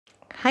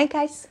Hi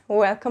guys,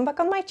 welcome back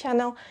on my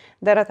channel.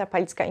 Dorota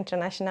Palicka,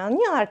 International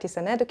Nail Artist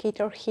and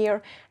Educator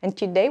here, and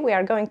today we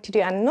are going to do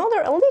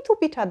another a little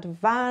bit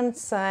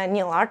advanced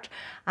nail art,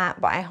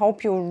 but I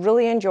hope you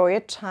really enjoy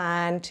it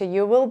and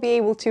you will be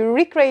able to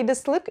recreate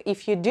this look.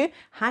 If you do,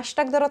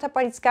 hashtag Dorota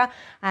Palicka,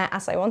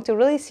 as I want to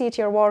really see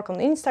your work on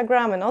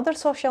Instagram and other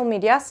social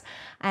medias,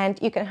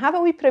 and you can have a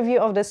wee preview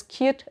of this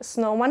cute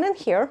snowman in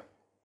here.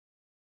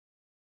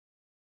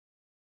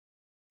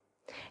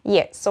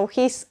 Yeah, so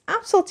he's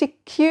absolutely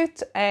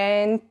cute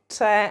and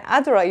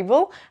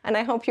adorable, and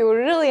I hope you will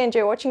really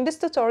enjoy watching this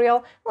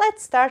tutorial.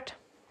 Let's start.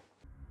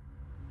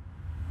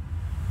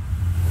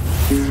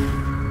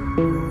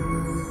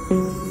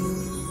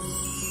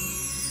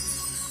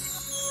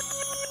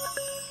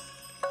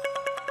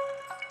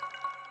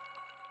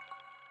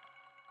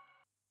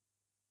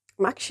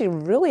 I'm actually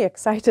really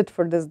excited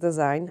for this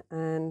design,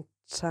 and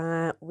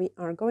we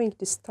are going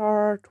to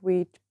start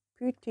with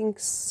putting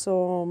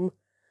some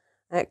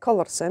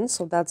colors in.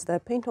 So that's the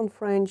Paint on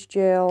French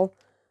gel,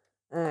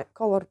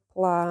 Color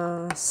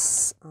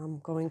Plus. I'm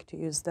going to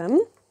use them.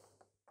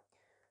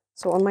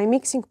 So on my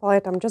mixing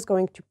palette, I'm just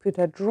going to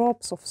put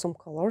drops of some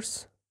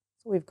colors.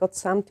 So we've got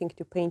something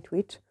to paint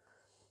with.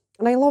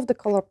 And I love the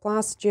Color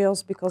Plus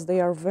gels because they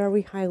are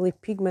very highly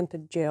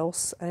pigmented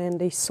gels and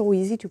they're so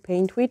easy to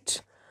paint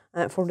with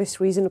for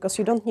this reason, because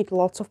you don't need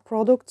lots of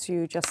products,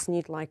 you just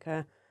need like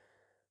a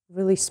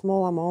really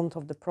small amount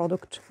of the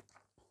product.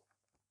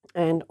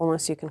 And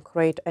honestly, you can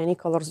create any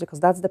colors because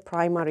that's the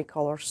primary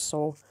color,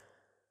 so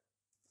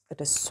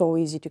it is so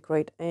easy to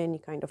create any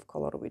kind of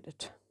color with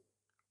it.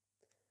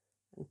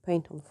 And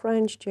Paint on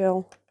French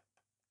gel.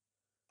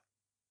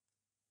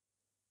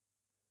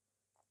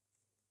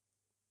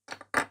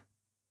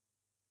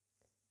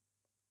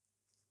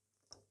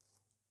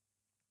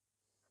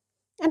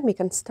 And we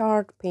can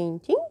start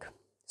painting.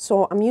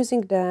 So I'm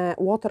using the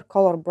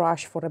watercolor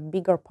brush for the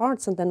bigger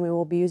parts, and then we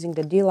will be using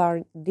the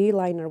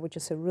D-liner, which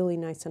is a really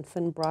nice and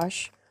thin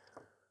brush.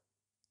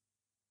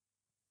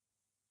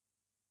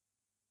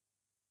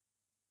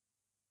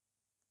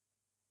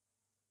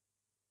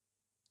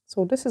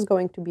 So this is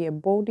going to be a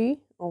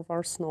body of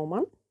our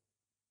snowman.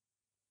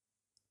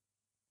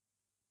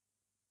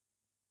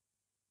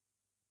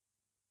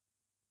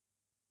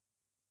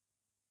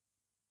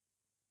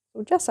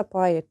 So just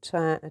apply it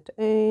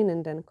in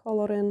and then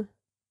color in.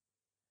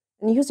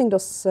 And using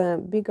those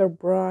bigger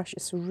brush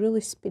is really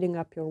speeding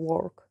up your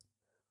work.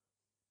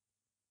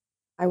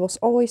 I was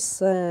always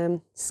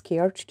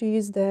scared to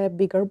use the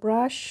bigger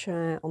brush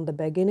on the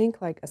beginning,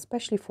 like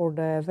especially for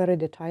the very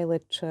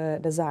detailed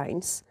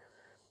designs.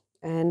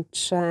 And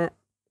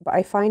but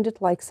I find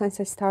it like since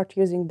I start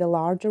using the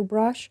larger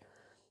brush,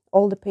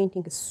 all the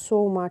painting is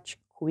so much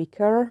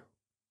quicker.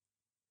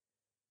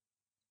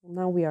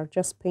 Now we are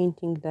just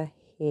painting the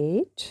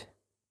head.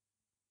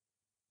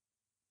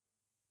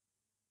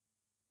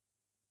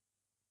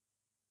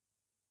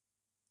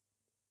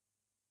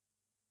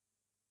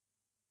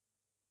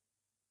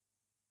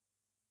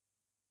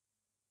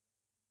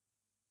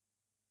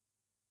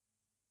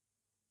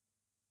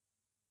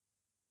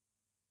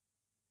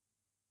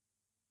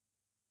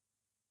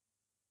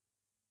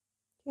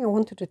 I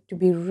wanted it to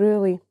be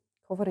really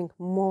covering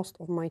most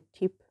of my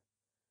tip.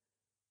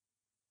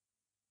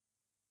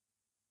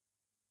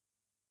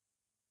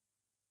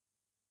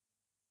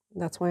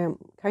 That's why I'm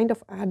kind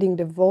of adding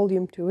the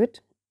volume to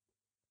it.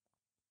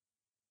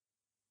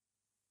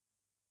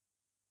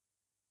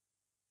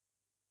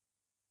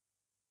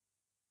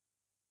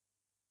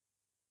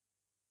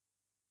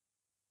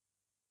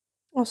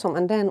 Awesome.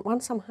 And then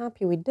once I'm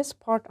happy with this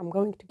part, I'm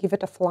going to give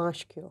it a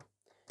flash cure.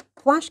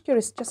 Flash cure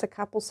is just a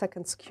couple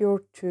seconds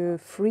cure to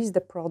freeze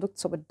the product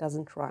so it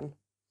doesn't run.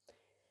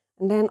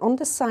 And then on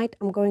the side,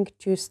 I'm going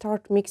to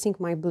start mixing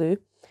my blue.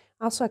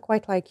 Also, I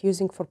quite like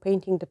using for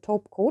painting the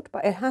top coat,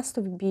 but it has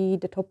to be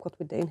the top coat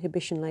with the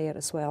inhibition layer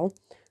as well.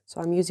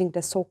 So I'm using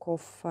the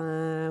Soak-Off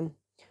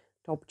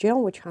top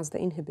gel, which has the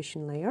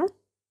inhibition layer.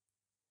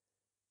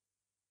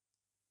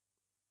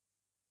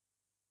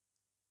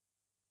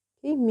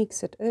 Okay,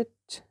 mix it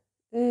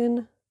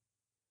in.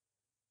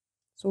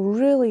 So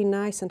really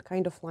nice and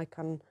kind of like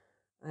an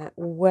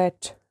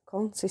wet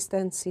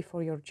consistency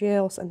for your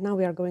gels. And now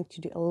we are going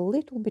to do a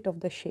little bit of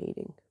the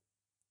shading.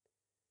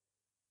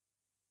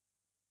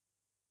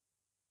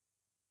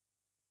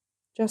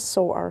 Just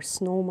so our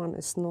snowman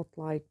is not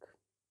like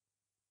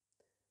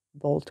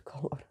bold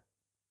color.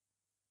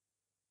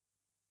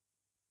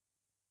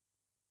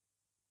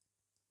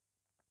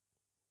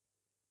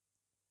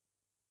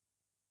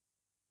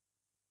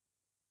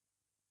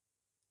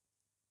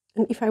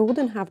 And if I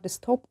wouldn't have this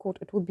top coat,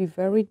 it would be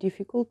very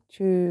difficult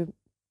to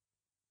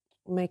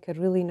make a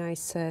really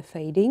nice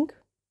fading.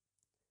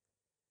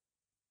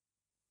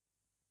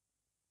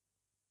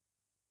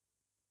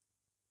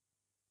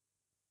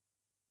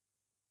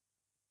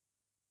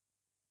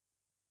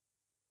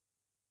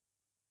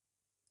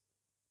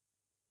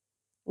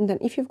 And then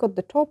if you've got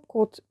the top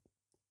coat,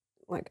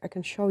 like I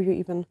can show you,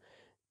 even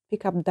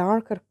pick up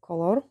darker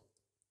color,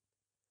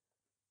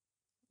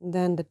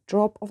 then the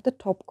drop of the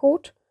top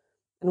coat,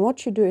 And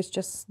what you do is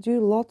just do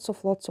lots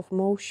of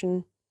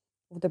motion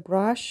of the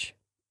brush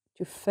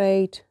to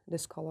fade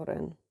this color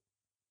in.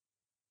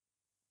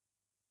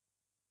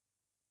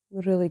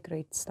 Really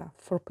great stuff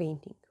for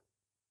painting.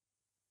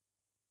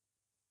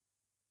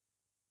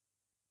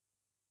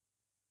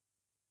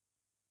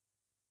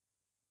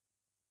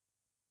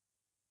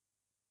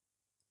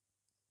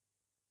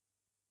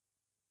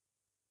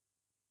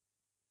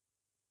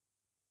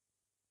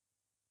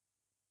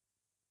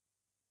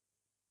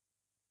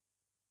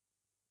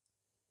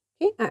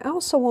 Okay, I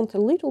also want a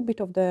little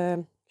bit of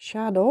the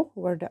shadow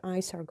where the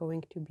eyes are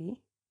going to be.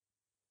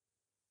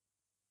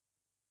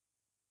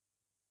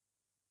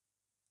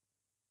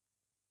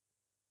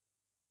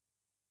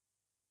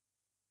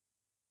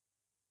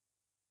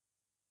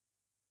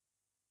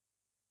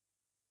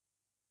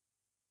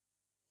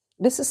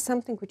 This is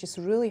something which is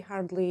really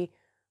hardly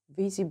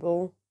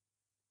visible,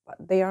 but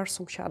there are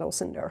some shadows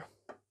in there.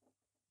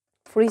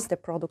 Freeze the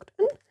product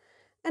in,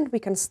 and we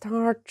can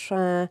start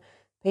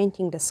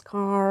painting the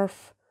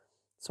scarf.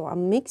 So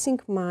I'm mixing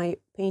my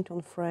paint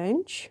on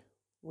French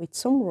with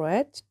some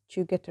red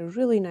to get a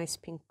really nice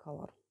pink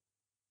color.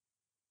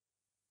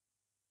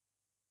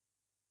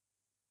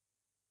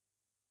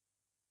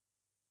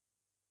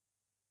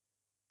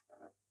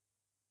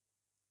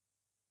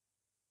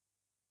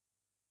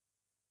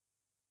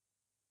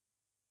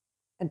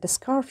 At the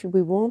scarf,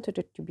 we wanted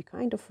it to be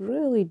kind of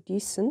really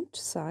decent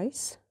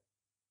size.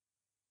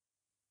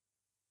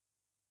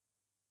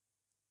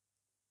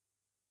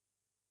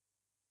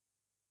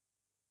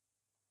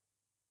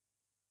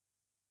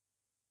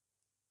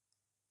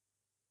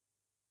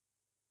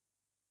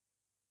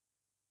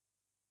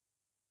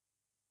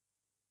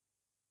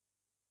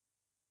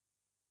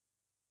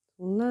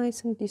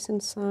 Nice and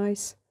decent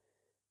size.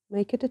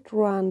 Make it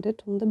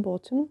rounded on the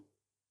bottom.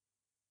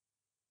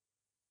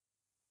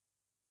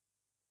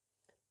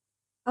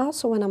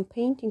 Also, when I'm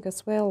painting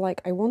as well, like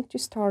I want to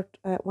start,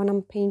 when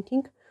I'm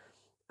painting,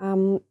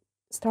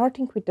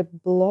 starting with the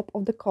blob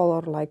of the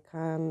color, like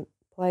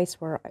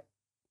place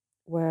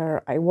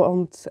where I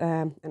want,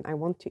 and I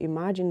want to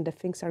imagine the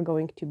things are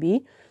going to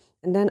be.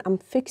 And then I'm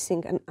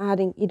fixing and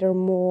adding either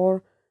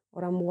more,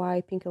 or I'm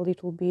wiping a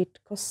little bit,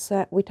 because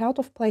without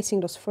of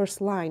placing those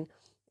first line,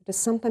 it is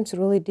sometimes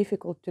really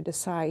difficult to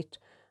decide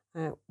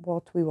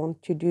what we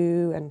want to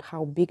do and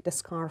how big the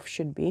scarf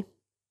should be,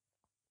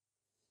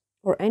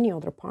 or any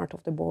other part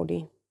of the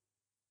body.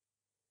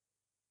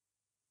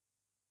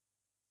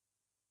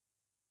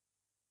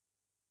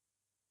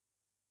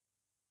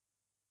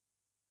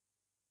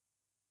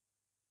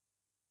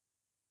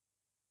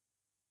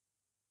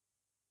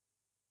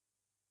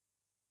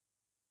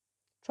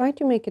 Try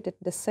to make it at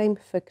the same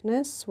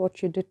thickness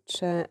what you did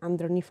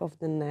underneath of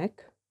the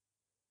neck.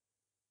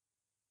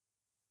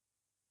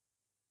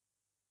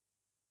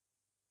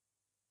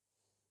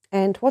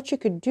 And what you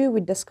could do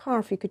with the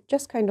scarf, you could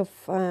just kind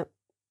of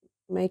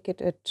make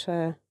it at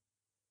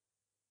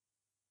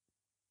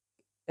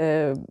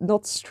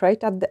not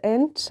straight at the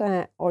end,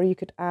 or you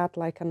could add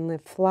like a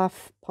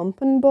fluff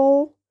pompon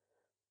ball.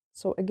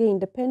 So again,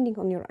 depending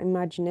on your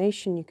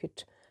imagination, you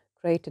could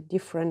create a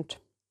different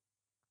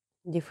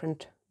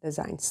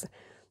designs.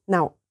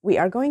 Now we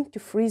are going to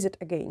freeze it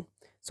again.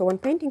 So when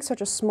painting such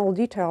a small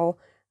detail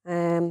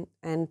and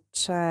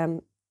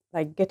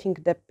like getting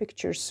the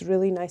pictures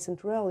really nice and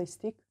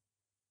realistic,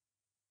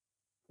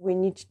 we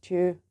need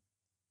to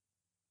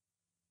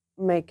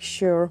make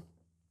sure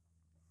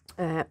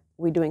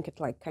we're doing it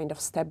like kind of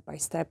step by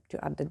step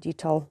to add the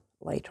detail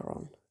later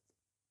on.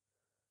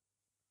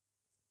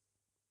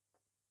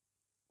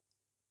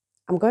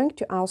 I'm going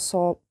to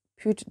also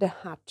put the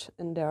hat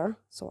in there,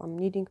 so I'm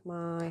needing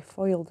my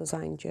foil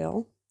design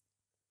gel.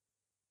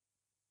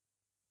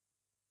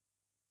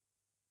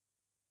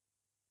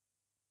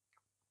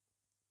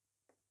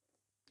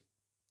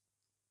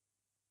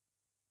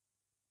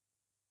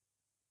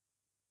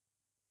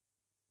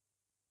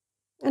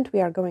 And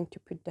we are going to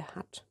put the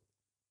hat.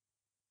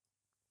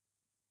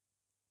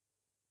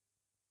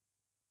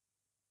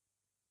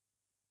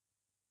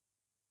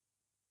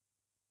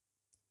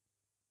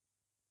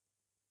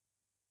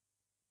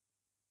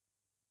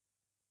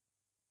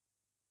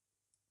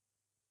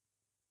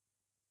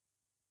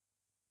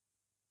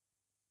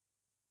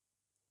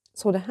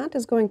 So the hat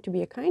is going to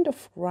be a kind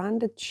of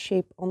rounded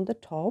shape on the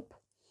top.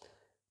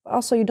 But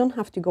also, you don't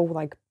have to go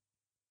like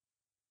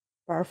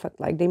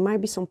perfect. Like there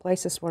might be some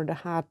places where the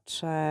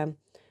hat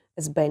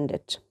is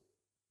bended.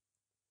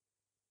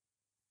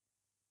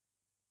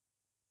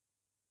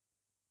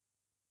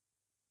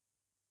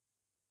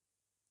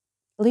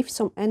 Leave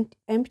some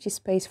empty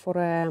space for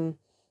a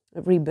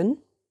ribbon.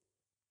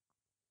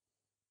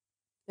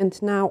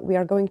 And now we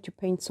are going to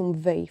paint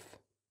some wave.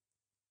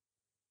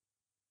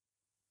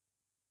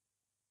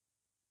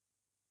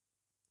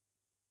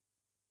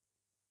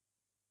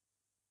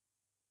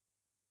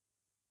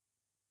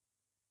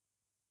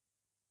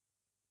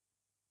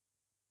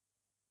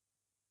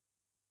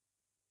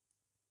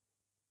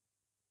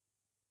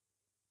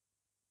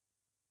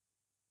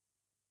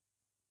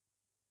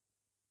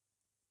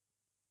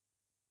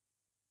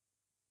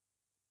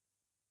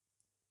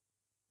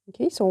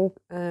 Okay, so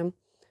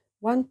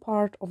one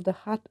part of the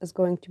hat is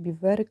going to be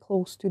very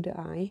close to the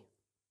eye.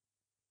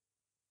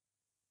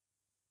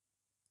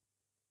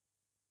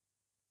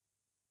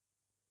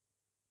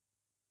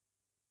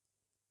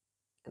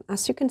 And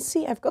as you can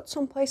see, I've got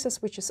some places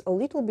which is a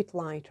little bit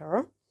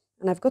lighter,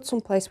 and I've got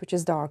some place which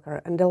is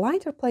darker. And the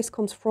lighter place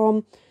comes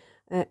from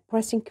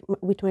pressing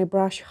with my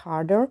brush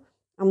harder.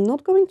 I'm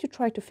not going to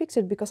try to fix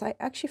it because I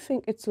actually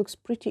think it looks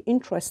pretty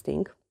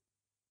interesting.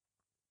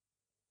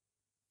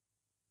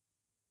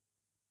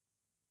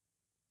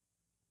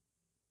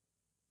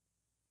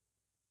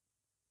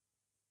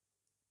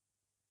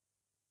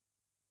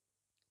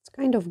 It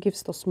kind of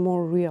gives us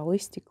more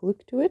realistic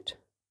look to it.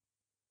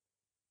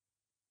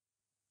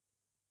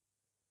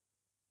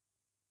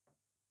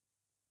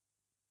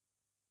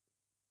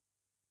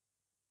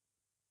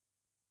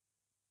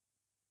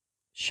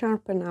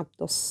 Sharpen up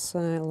this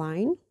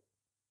line.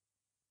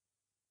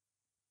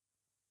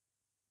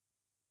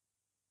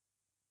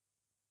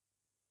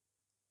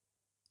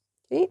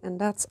 Okay, and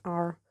that's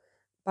our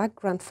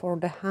background for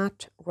the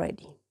hat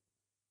ready.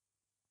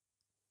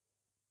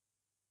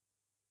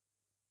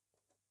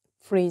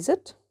 Freeze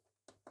it.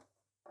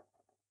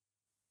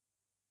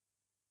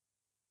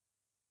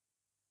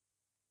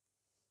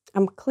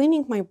 I'm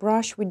cleaning my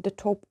brush with the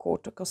top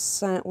coat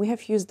because we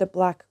have used the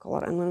black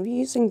color, and when we're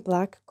using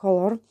black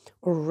color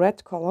or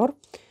red color,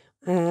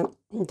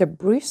 the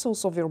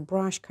bristles of your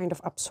brush kind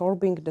of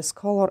absorbing this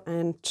color,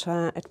 and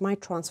it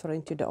might transfer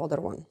into the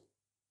other one.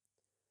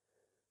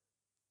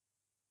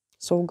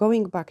 So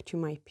going back to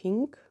my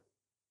pink,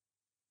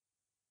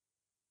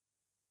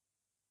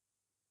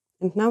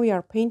 and now we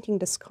are painting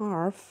the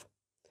scarf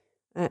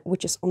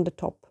which is on the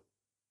top.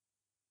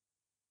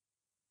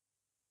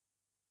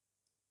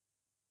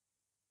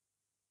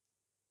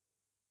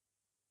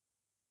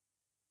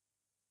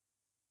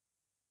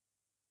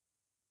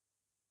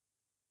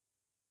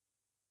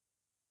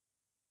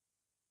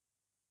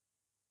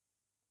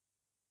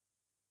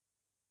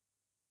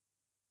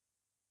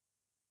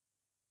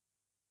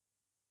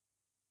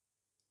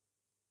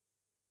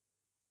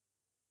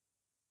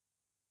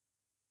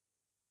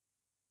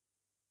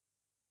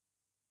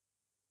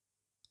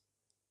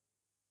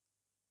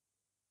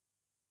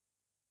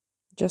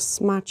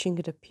 Just matching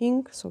the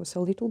pink, so it's a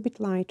little bit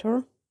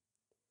lighter.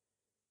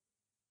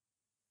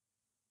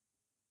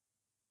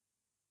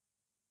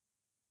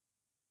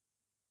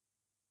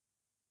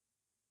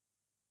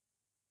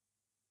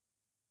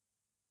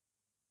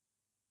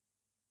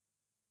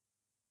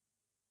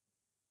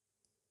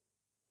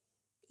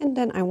 And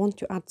then I want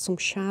to add some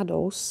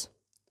shadows.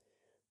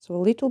 So a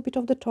little bit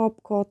of the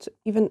top coat,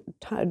 even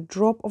a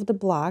drop of the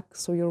black,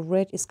 so your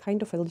red is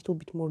kind of a little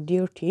bit more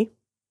dirty,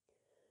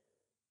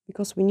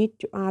 because we need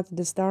to add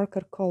this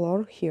darker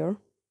color here.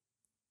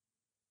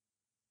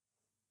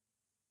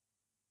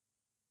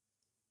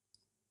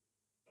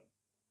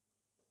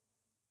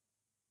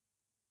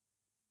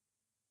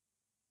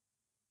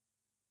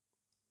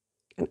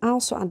 And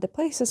also at the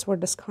places where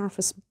the scarf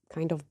is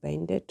kind of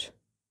bended.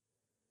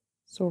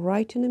 So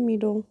right in the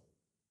middle.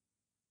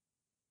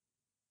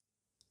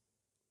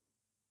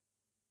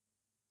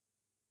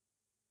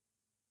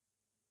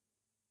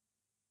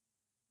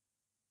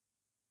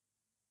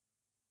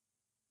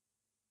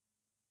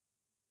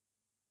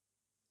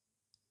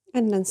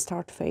 And then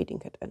start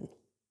fading it in.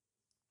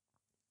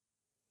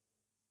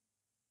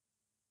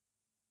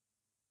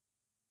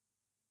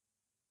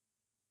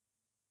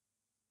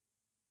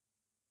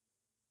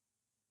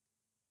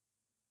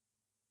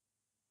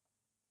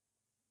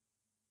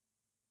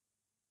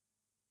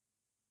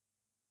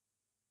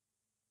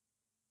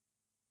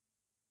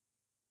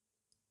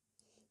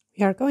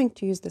 We are going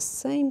to use the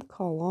same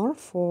color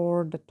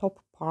for the top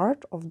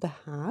part of the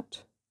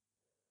hat.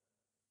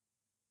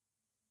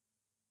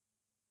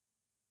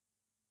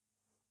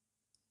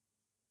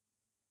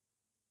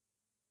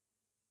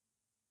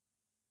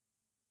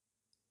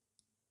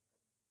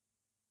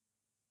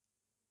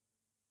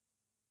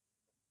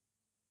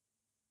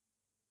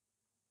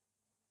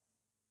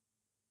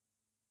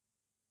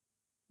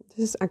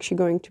 This is actually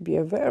going to be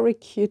a very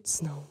cute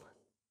snowman.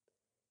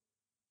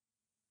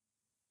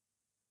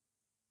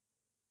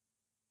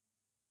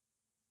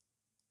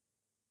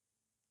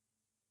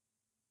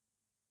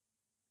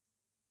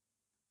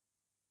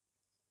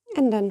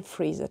 And then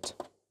freeze it.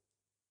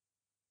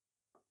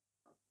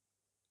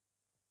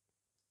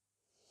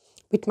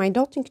 With my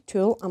dotting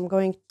tool, I'm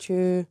going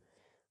to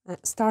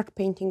start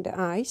painting the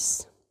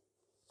eyes.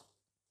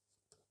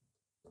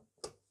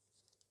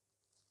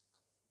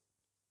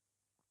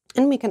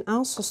 And we can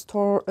also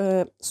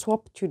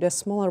swap to the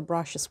smaller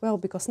brush as well,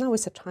 because now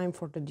is the time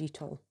for the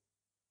detail.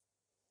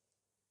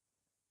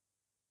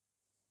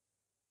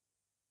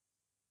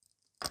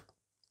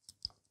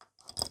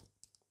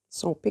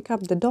 So pick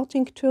up the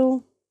dotting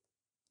tool,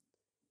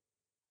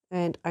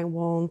 and I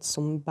want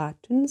some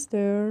buttons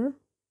there.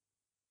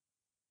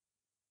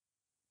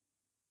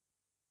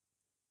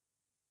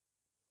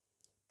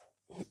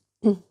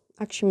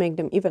 Actually make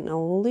them even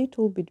a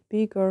little bit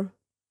bigger.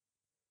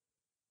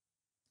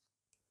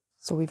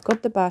 So we've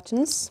got the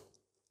buttons.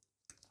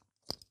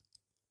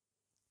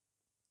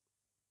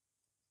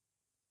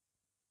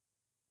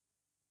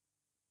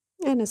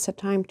 And it's a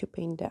time to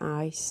paint the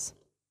eyes.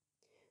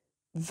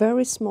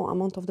 Very small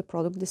amount of the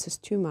product, this is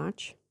too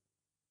much.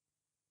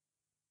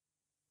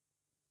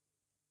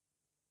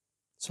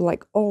 So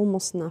like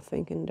almost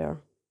nothing in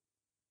there.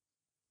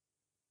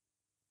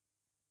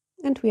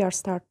 And we are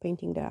start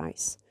painting the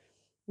eyes.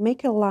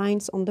 Make a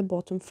lines on the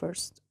bottom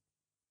first.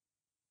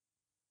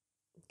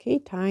 Okay,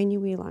 tiny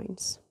wee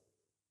lines.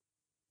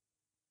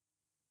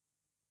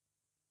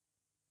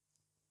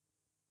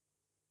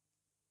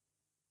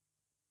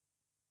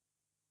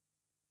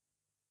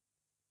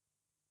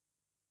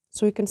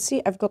 So you can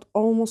see I've got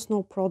almost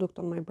no product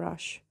on my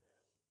brush.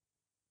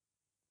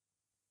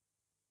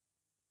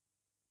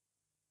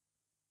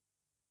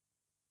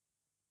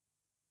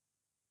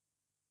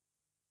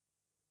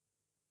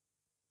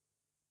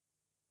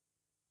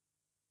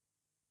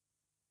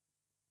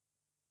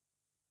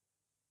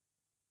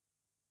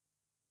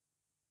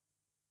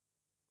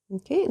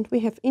 Okay, and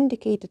we have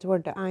indicated where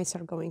the eyes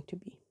are going to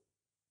be.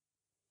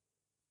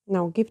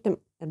 Now give them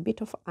a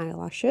bit of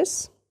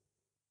eyelashes.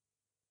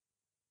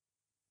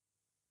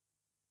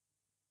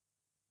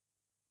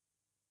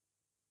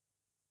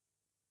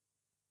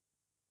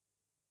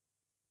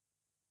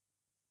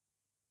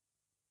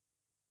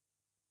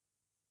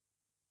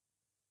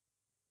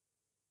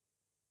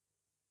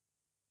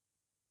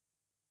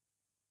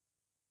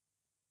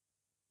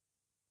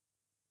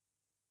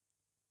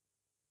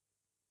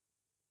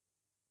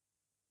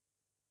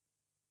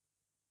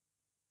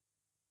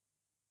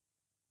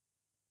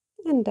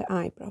 And the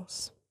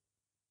eyebrows.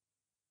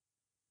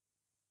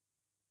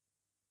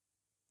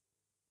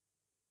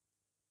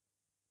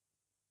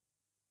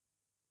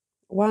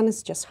 One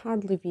is just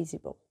hardly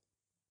visible.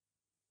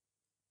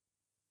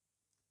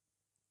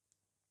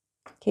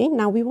 Okay,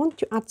 now we want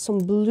to add some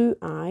blue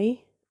eye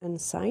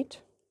inside.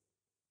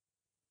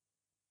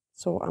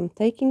 So I'm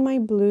taking my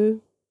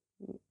blue,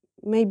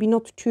 maybe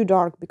not too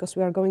dark because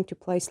we are going to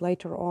place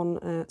later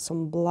on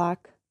some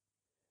black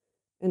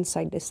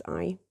inside this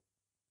eye.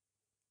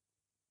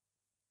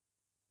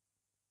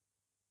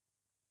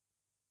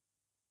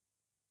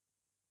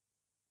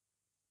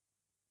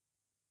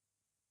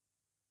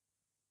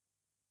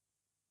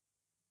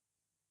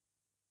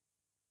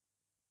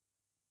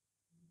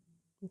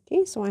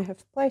 Okay, so I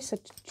have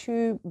placed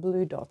 2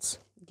 blue dots.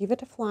 Give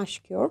it a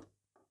flash cure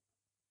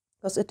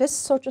because it is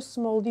such a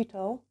small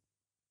detail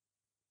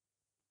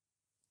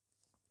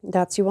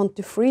that you want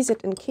to freeze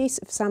it in case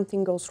if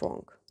something goes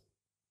wrong.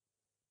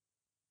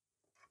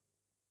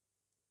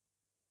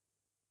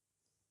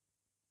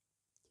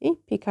 Okay,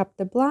 pick up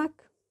the black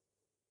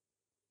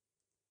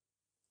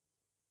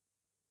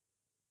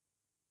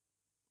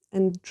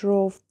and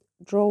draw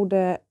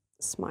the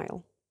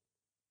smile.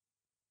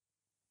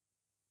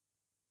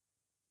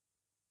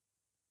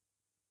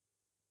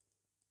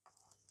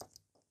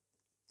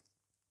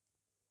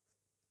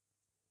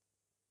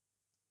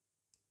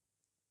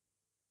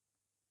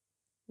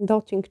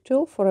 Dotting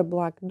tool for a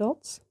black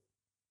dots.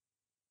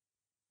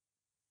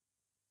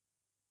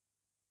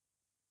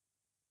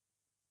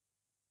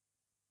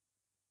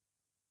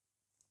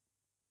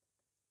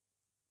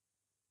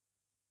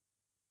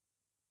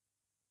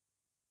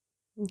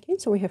 Okay,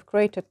 so we have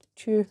created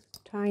 2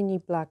 tiny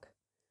black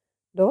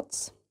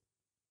dots.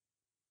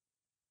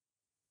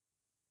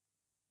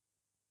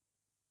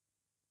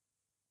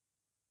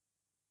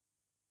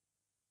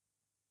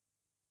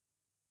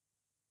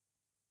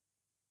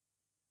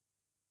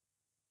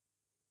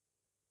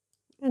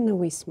 And then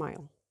we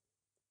smile.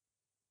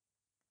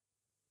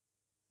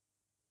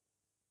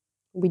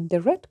 With the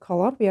red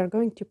color, we are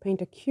going to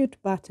paint a cute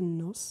button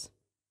nose.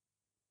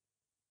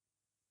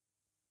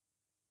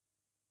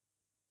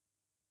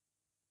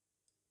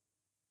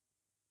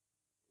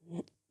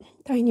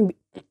 Tiny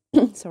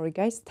bit, sorry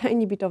guys,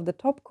 tiny bit of the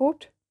top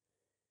coat.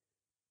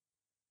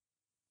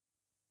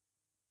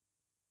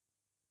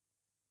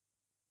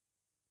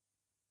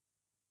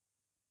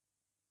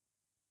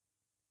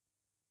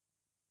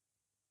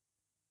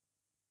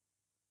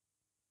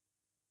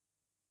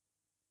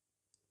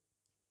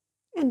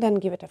 And then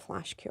give it a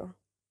flash cure.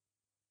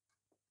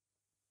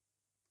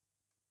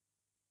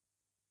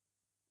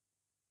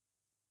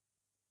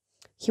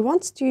 He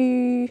wants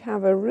to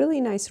have a really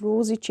nice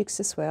rosy cheeks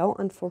as well.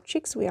 And for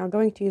cheeks, we are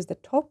going to use the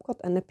top coat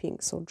and the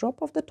pink. So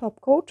drop of the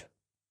top coat.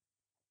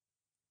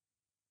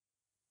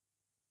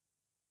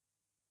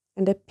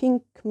 And the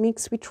pink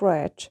mixed with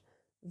red,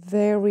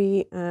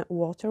 very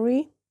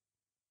watery.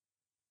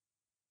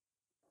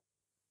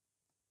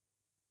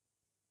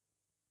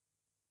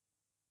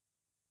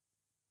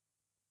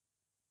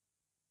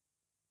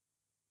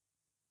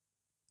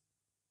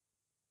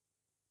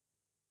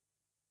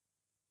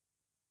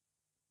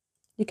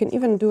 You can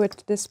even do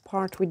it this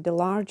part with the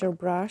larger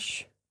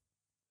brush.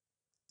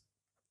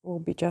 Will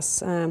be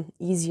just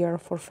easier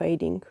for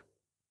fading.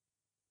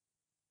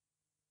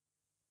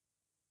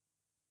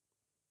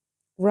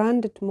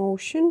 Rounded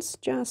motions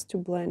just to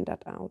blend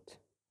that out.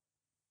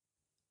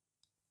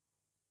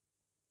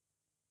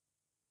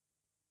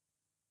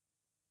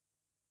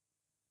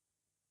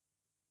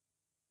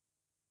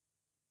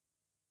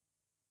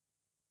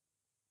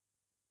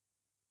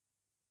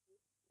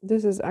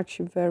 This is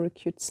actually very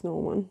cute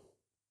snowman.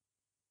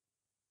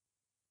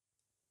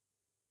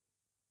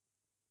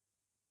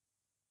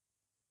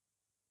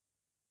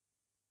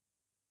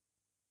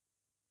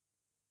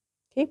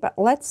 Okay, but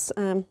let's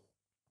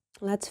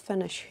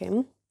finish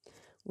him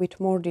with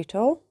more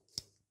detail.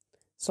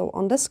 So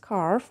on the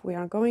scarf, we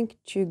are going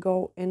to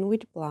go in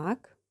with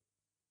black.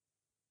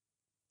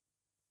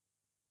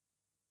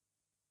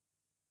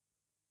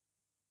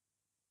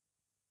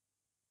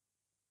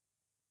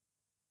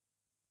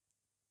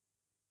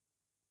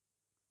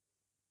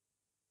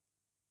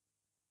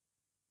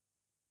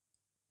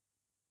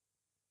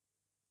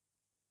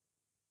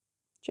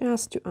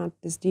 Just to add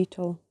this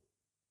detail.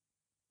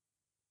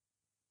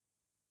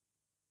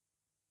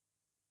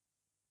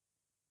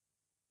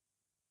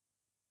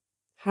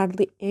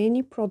 Hardly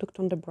any product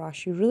on the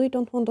brush. You really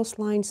don't want those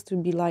lines to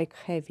be like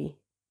heavy.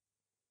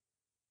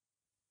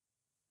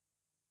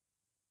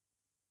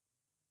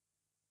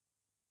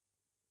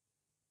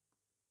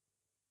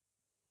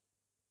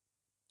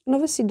 And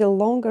obviously the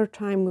longer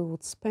time we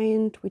would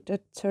spend with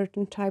a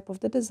certain type of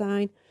the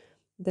design,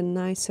 the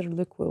nicer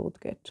look we would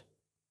get,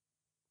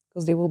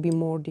 because there will be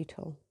more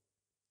detail.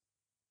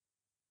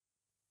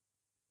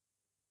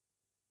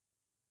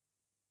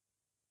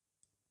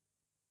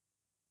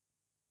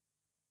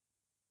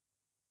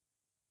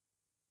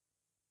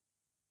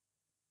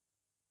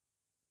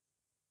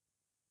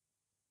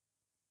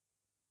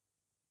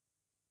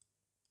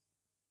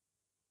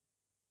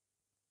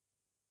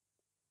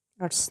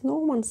 Our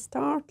snowman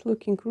start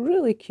looking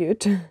really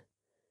cute.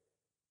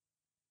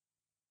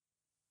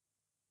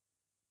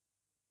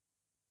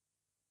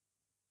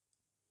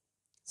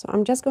 So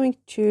I'm just going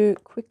to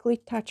quickly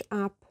touch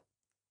up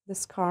the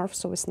scarf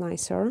so it's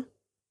nicer,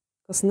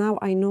 because now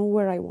I know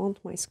where I want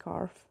my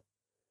scarf.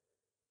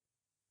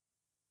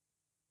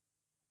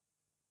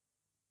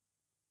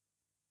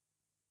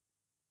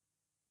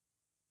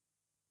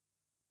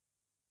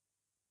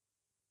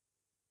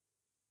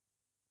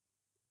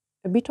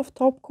 A bit of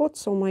top coat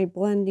so my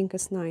blending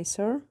is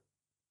nicer.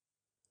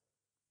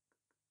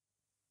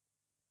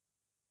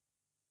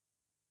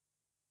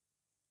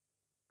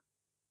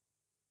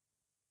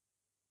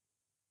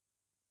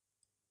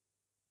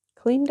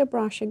 Clean the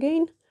brush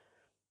again.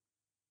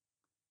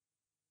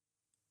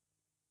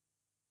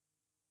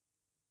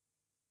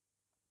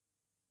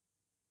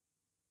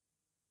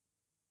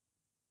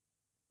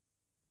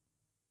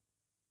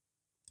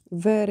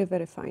 Very,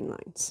 very fine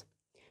lines.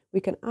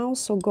 We can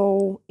also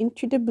go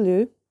into the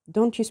blue.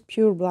 Don't use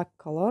pure black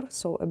color,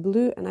 so a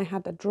blue, and I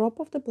had a drop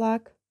of the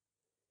black.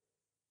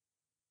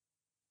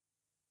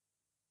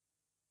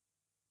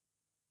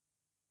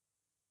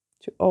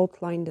 To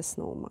outline the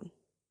snowman.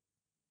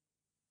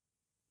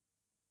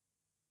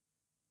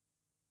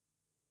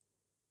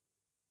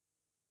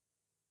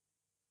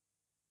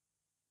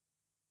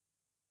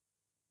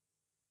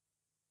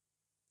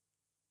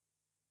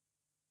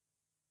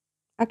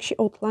 Actually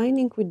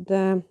outlining with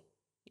the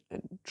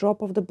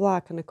drop of the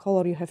black and the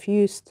color you have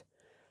used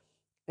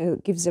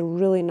gives a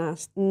really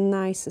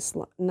nicest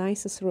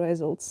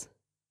results.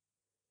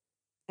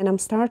 And I'm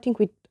starting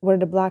with where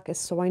the black is,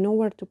 so I know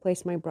where to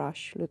place my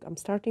brush. Look, I'm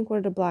starting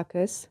where the black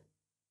is.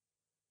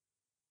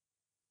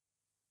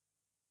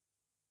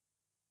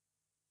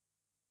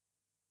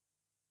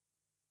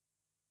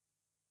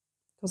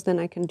 Because then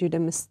I can do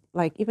the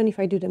like, even if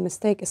I do the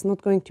mistake, it's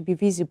not going to be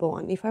visible.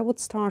 And if I would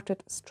start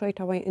it straight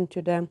away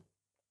into the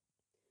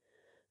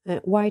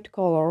white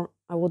color,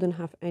 I wouldn't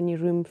have any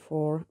room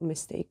for a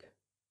mistake.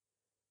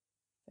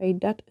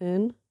 Fade that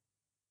in.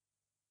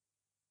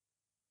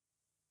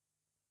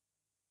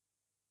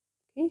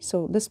 Okay,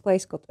 so this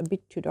place got a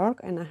bit too dark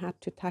and I had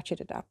to touch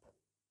it up.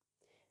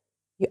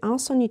 You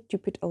also need to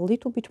put a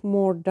little bit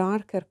more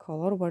darker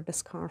color where the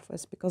scarf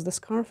is, because the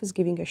scarf is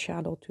giving a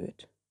shadow to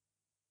it.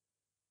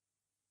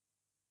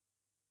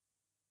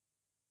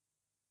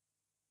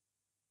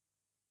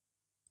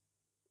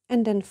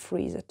 And then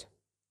freeze it.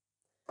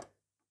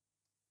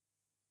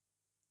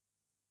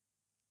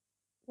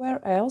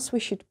 Where else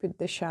we should put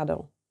the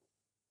shadow?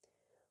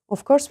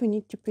 Of course, we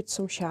need to put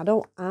some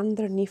shadow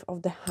underneath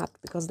of the hat,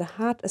 because the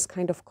hat is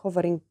kind of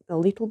covering a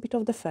little bit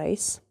of the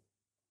face.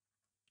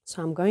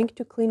 So I'm going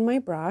to clean my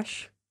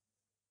brush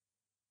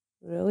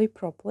really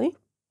properly.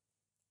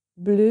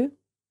 Blue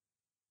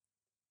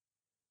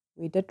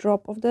with a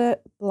drop of the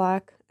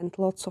black and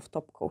lots of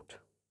top coat.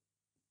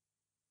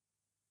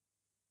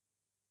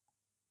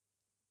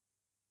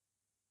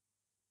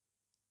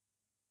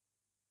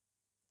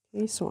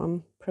 Okay, so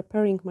I'm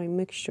preparing my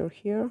mixture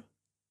here.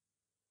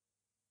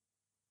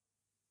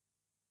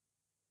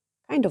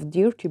 Kind of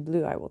dirty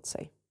blue, I would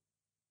say.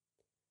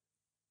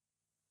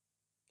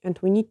 And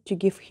we need to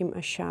give him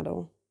a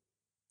shadow,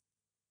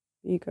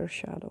 bigger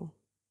shadow.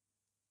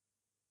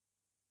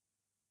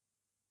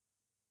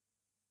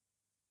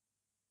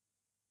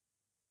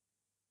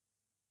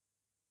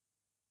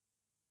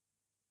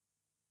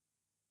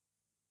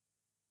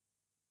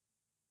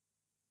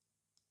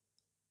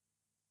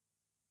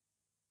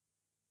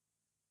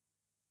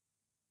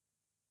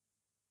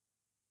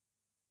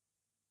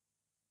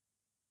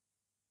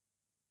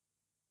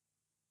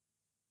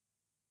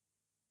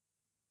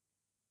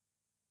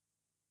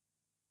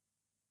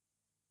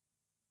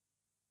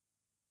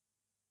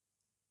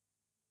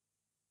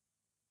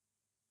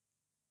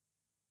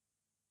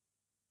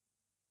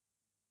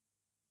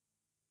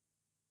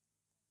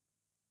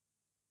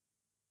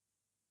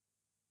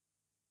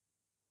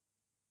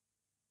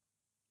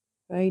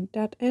 Fade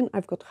that in.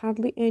 I've got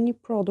hardly any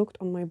product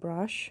on my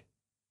brush.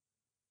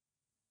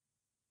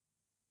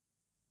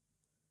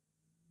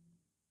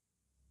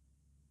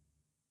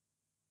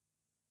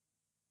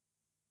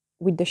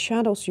 With the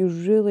shadows, you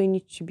really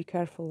need to be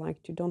careful,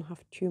 like you don't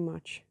have too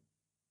much.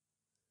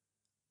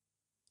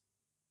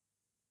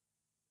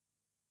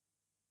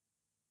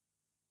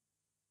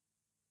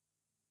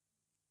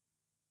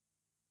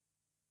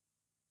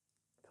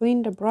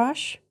 Clean the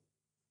brush.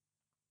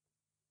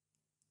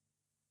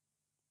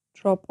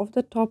 Drop off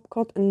the top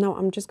coat, and now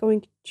I'm just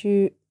going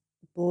to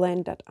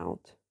blend that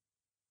out.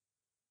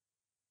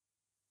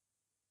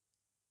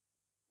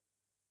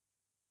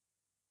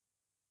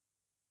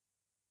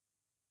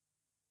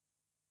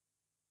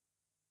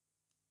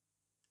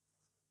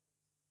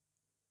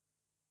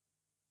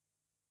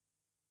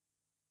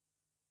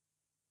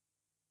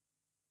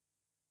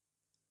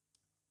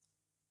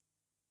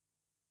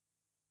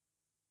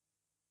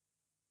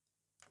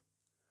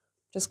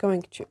 Just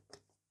going to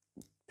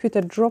put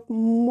a drop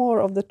more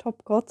of the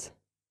top coat.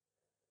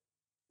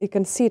 You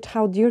can see it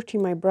how dirty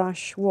my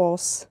brush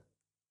was.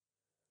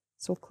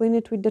 So clean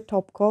it with the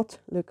top coat.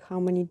 Look how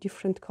many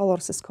different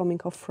colors is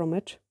coming off from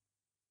it.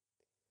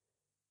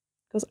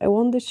 Because I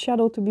want this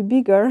shadow to be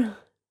bigger.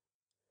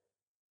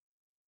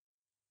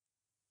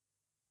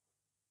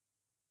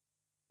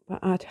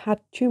 But I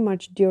had too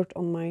much dirt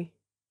on my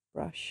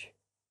brush.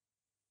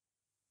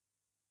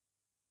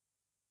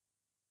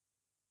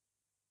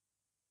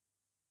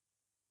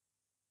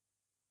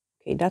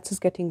 Okay, that is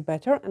getting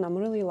better and I'm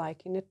really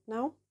liking it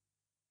now.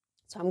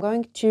 So I'm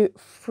going to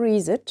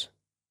freeze it.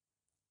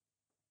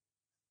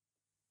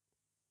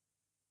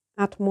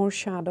 Add more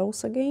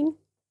shadows again.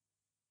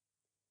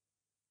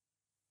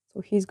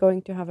 So he's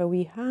going to have a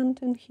wee hand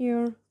in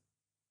here.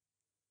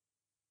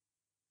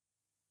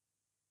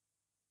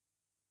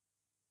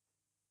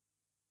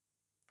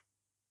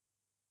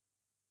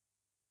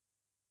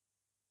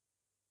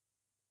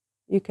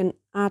 You can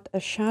add a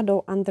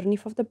shadow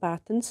underneath of the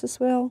buttons as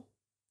well.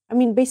 I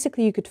mean,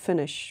 basically you could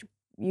finish.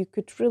 You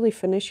could really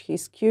finish.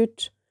 He's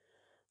cute.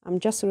 I'm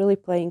just really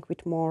playing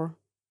with more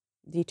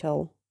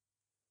detail.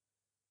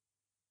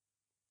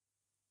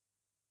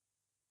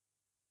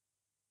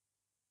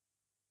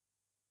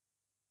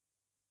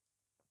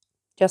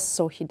 Just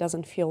so he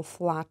doesn't feel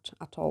flat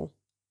at all.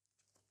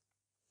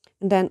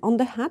 And then on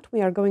the hat,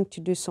 we are going to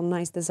do some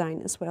nice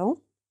design as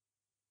well.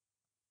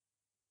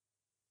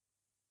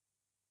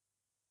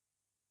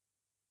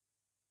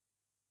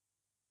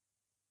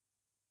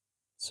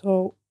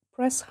 So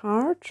press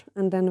hard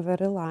and then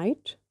very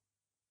light.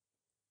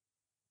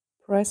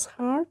 Press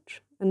hard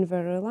and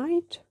very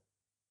light.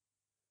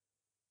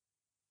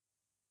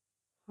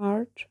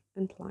 Hard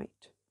and light.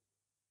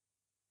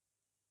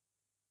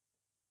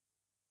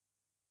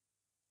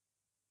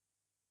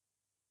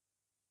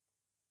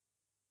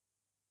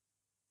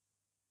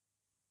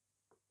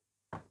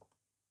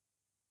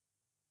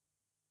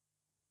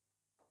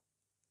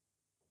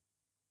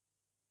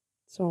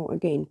 So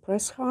again,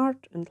 press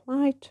hard and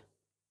light.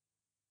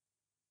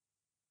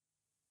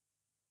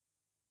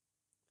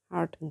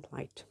 Hard and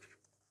light.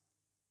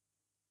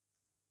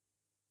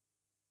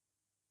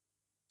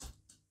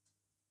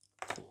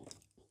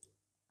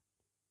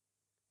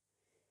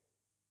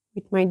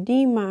 With my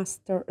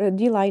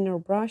D-liner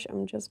brush,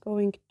 I'm just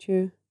going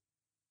to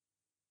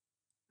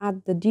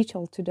add the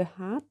detail to the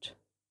hat.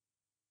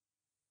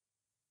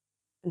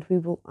 And we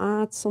will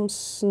add some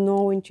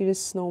snow into the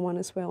snowman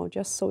as well,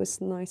 just so it's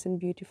nice and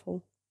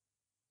beautiful.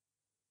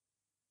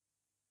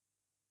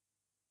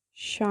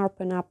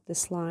 Sharpen up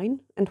this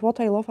line. And what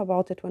I love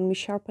about it, when we're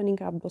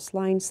sharpening up those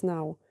lines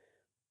now,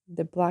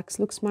 the blacks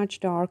looks much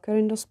darker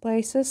in those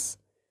places.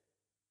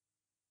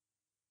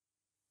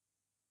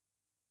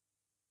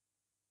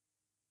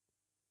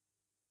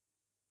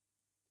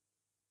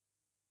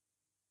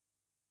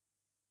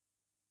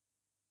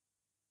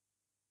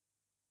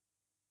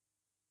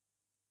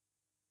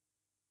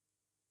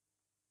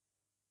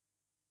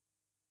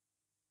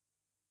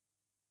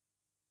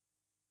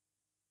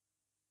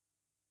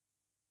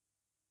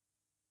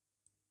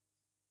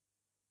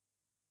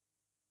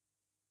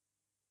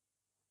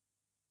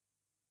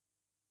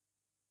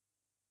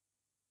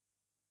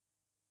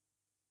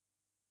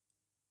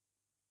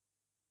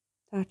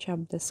 Touch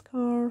up the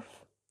scarf.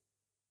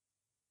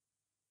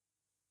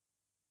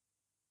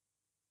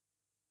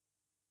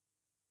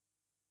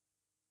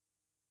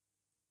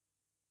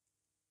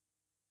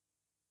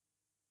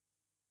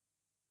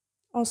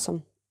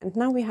 Awesome. And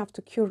now we have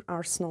to cure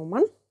our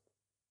snowman.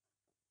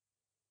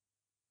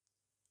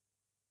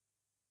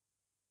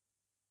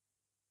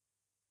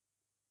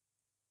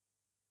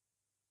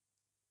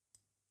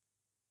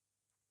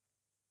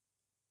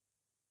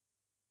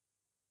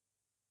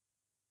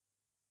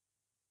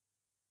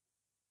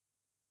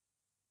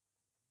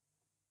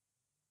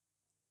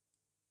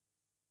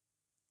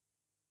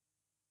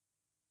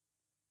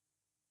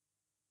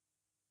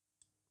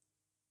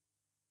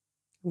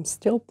 I'm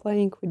still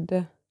playing with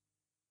the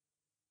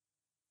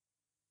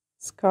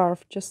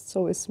scarf just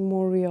so it's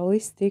more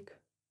realistic.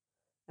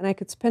 And I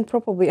could spend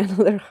probably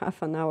another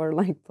half an hour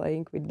like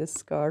playing with the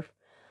scarf.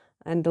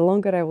 And the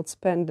longer I would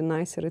spend, the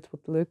nicer it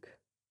would look.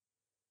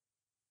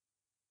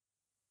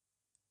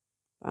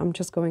 I'm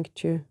just going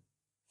to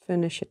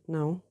finish it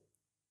now.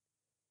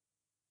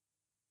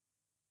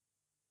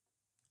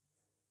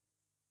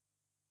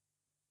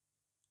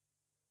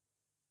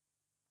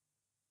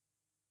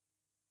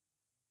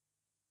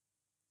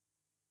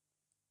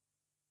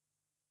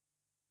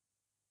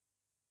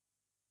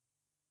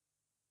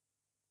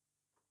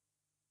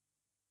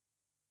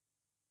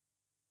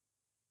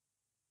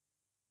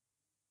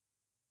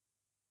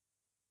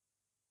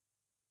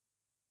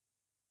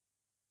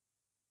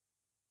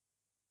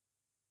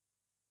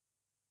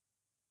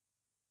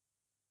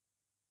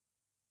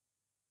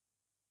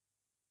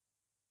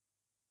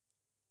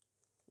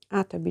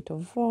 Add a bit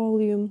of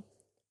volume,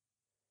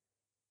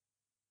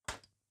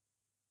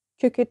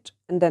 cook it,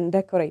 and then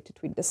decorate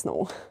it with the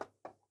snow.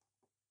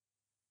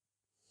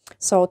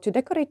 So to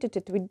decorate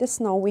it with the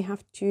snow, we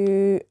have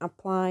to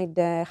apply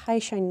the High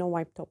Shine No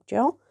Wipe Top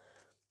Gel,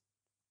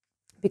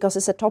 because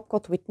it's a top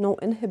coat with no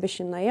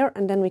inhibition layer,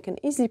 and then we can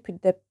easily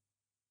put the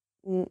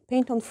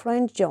paint on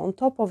French gel on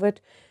top of it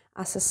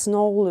as a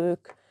snow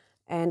look,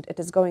 and it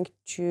is going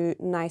to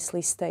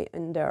nicely stay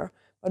in there.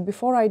 But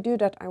before I do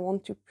that, I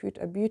want to put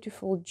a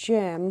beautiful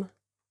gem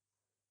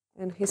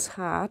in his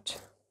hat.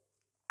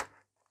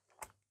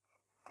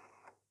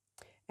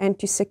 And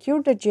to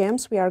secure the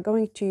gems, we are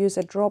going to use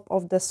a drop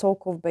of the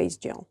Soak Off base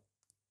gel.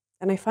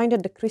 And I find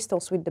that the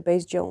crystals with the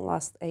base gel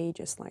last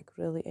ages, like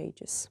really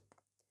ages.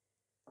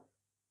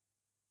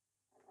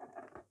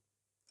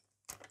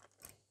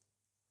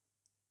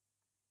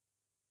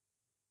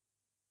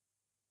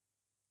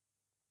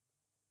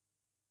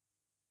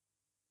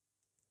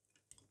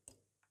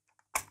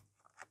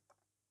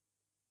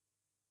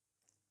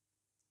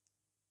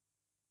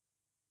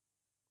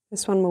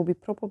 This one will be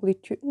probably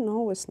too,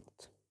 no, it's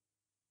not.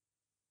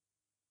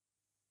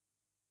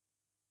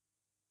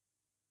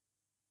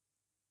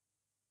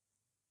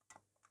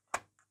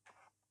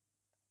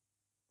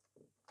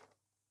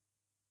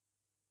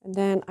 And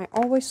then I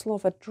always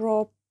love a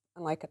drop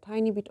and like a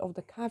tiny bit of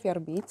the caviar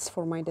beads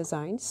for my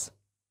designs.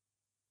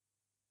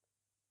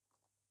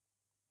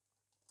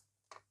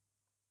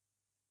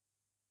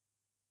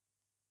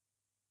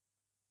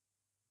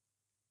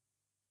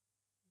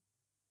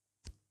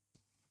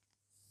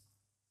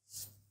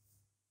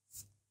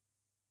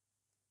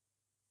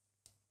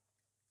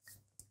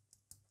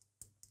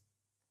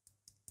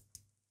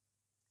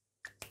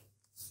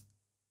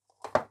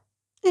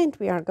 And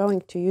we are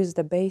going to use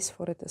the base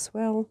for it as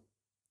well.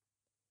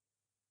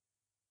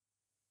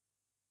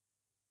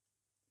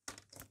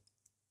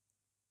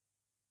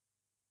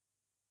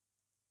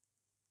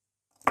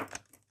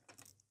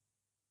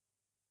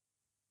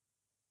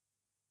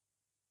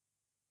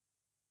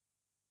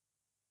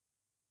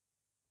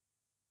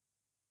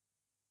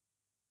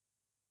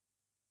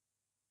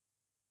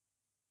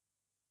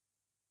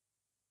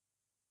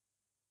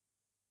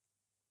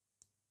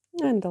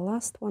 And the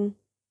last one.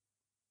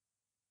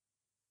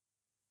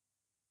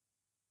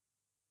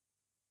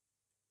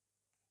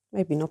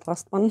 Maybe not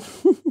last one.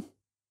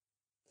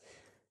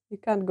 You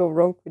can't go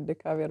wrong with the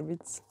caviar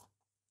beads.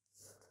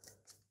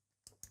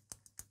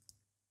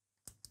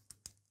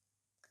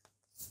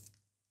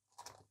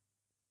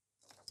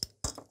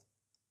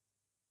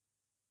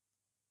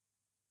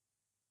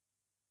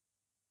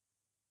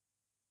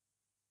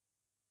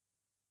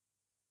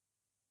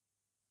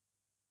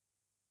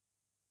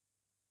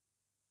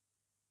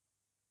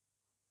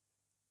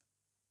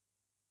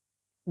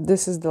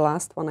 This is the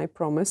last one, I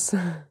promise.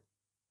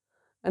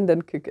 And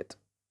then cook it.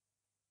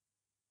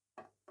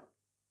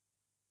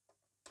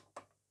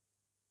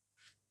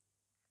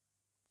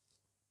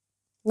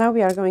 Now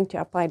we are going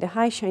to apply the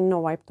High Shine No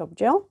Wipe Top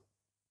Gel.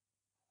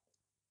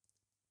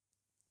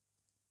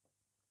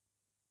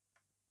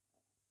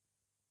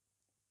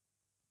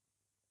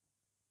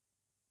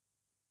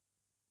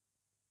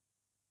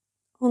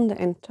 On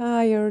the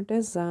entire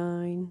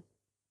design.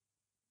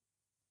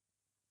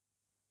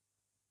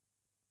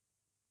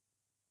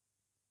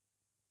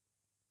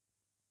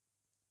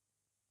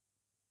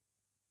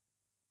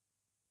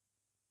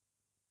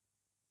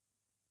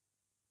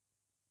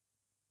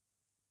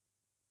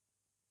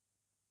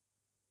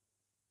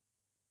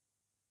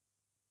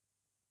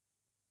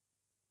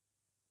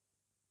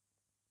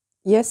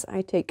 Yes,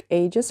 I take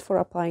ages for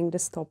applying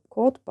this top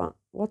coat, but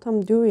what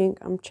I'm doing,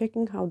 I'm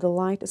checking how the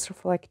light is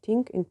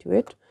reflecting into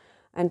it,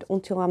 and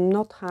until I'm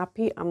not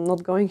happy, I'm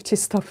not going to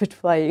stop it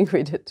playing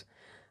with it.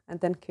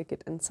 And then kick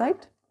it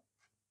inside.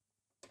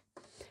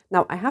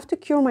 Now I have to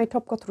cure my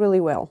top coat really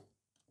well.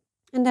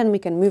 And then we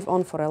can move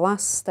on for a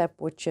last step,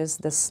 which is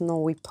the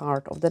snowy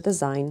part of the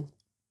design.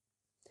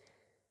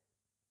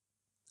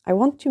 I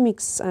want to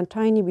mix a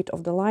tiny bit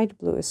of the light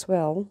blue as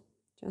well,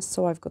 just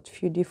so I've got a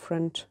few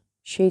different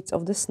shades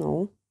of the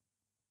snow.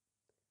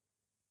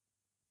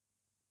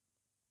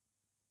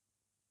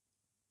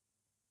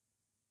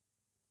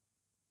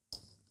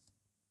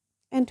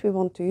 And we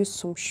want to use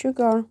some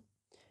sugar.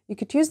 You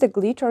could use the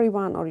glittery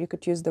one or you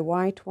could use the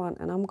white one,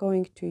 and I'm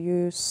going to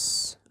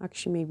use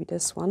actually maybe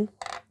this one.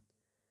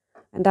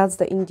 And that's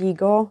the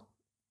indigo.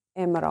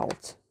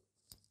 emerald.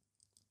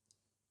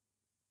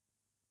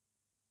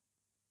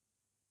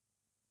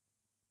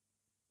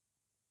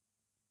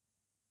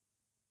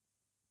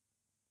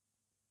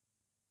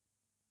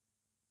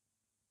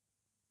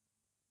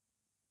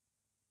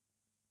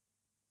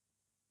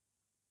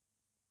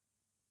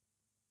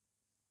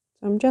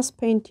 So I'm just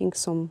painting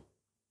some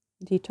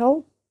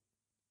detail.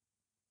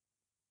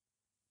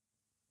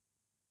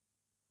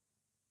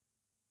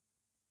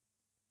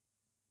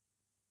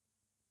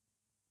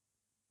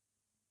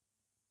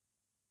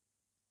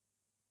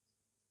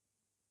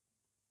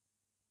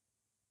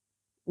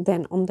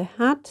 Then on the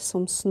hat,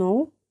 some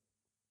snow.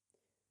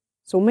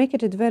 So make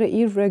it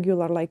very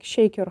irregular, like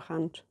shake your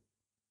hand.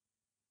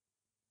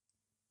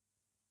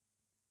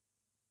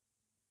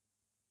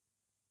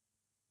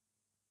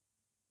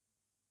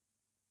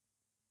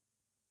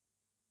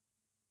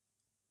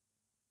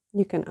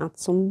 You can add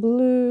some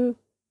blue.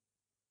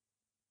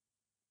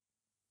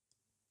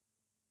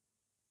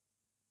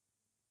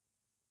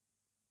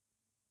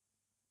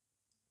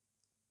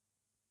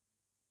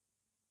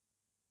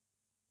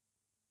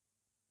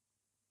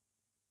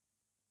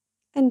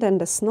 And then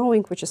the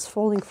snowing, which is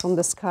falling from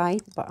the sky,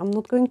 but I'm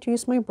not going to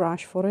use my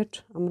brush for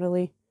it. I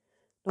really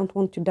don't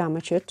want to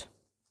damage it.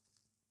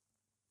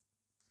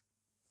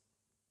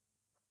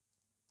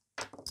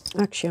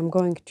 Actually, I'm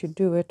going to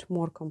do it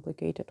more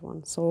complicated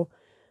one. So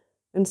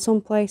in some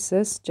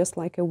places, just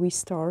like a wee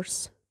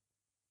stars.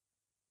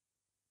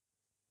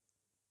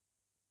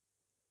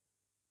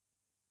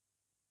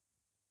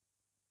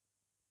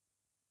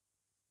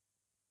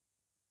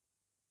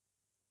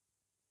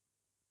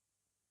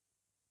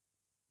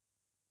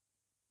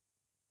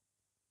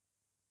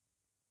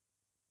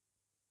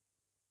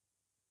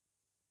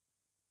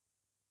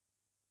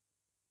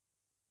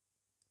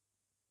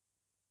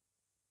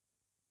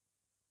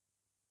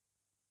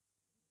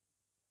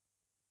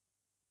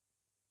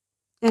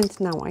 And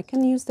now I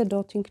can use the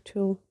dotting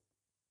tool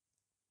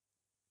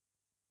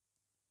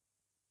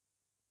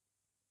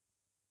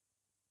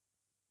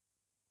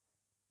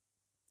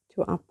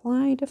to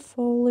apply the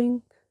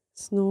falling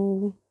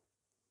snow.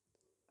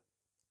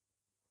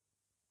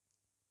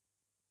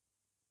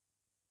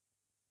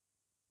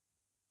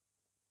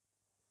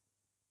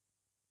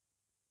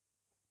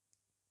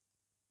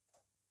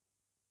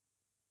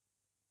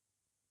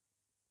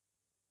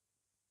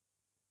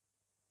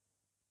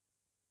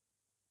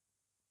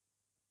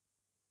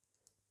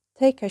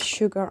 Take a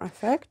sugar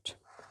effect.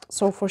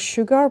 So for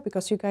sugar,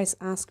 because you guys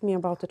ask me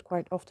about it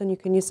quite often, you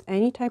can use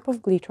any type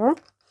of glitter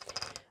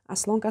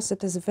as long as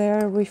it is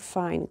very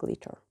fine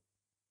glitter.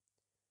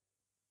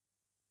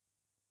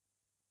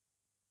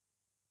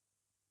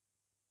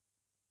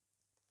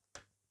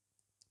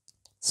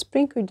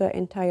 Sprinkle the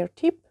entire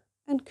tip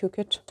and cook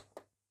it.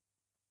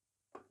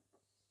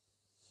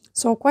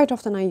 So quite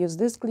often I use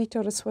this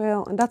glitter as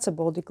well, and that's a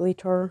body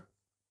glitter.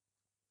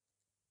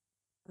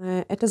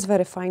 It is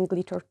very fine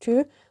glitter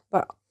too,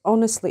 but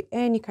honestly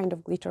any kind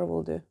of glitter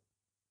will do.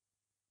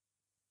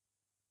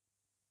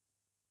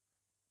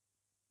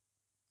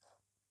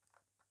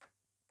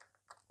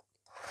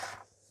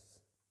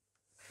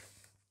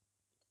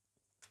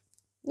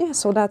 Yeah,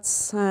 so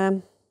that's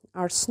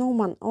our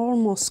snowman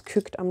almost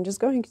cooked. I'm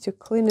just going to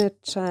clean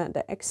it,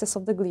 the excess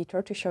of the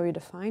glitter, to show you the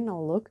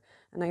final look.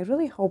 And I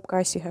really hope,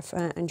 guys, you have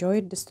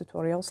enjoyed this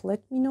tutorials.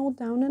 Let me know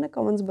down in the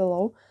comments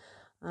below,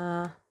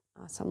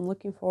 as I'm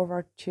looking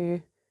forward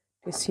to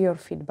see your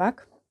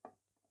feedback.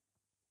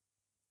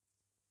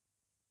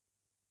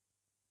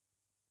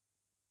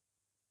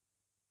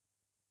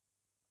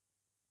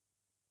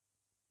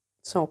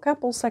 So a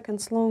couple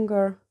seconds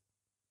longer.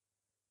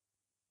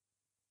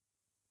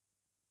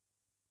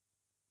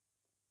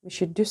 We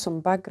should do some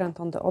background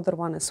on the other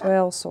one as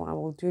well. So I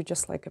will do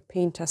just like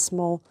paint a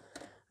small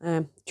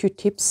 2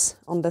 tips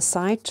on the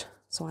side.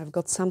 So I've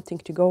got something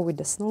to go with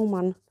the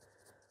snowman,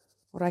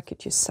 or I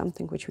could use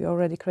something which we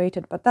already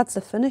created. But that's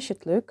the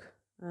finished look.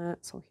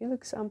 So he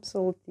looks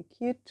absolutely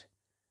cute.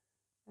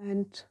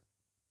 And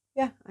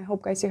yeah, I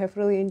hope, guys, you have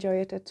really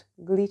enjoyed it.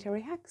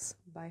 Glittery hacks.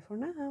 Bye for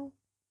now.